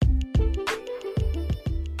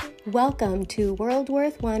Welcome to World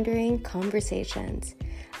Worth Wandering Conversations.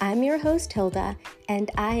 I'm your host, Hilda, and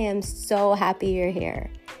I am so happy you're here.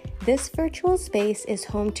 This virtual space is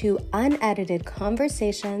home to unedited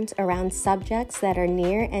conversations around subjects that are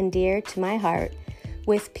near and dear to my heart,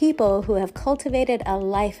 with people who have cultivated a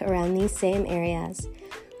life around these same areas.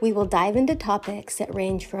 We will dive into topics that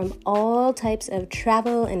range from all types of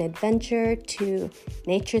travel and adventure to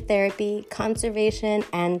nature therapy, conservation,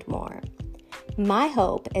 and more. My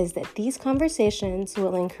hope is that these conversations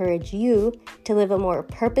will encourage you to live a more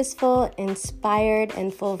purposeful, inspired,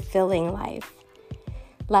 and fulfilling life.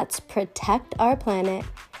 Let's protect our planet,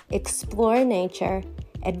 explore nature,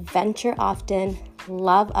 adventure often,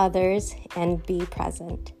 love others, and be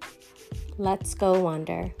present. Let's go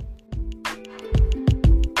wander.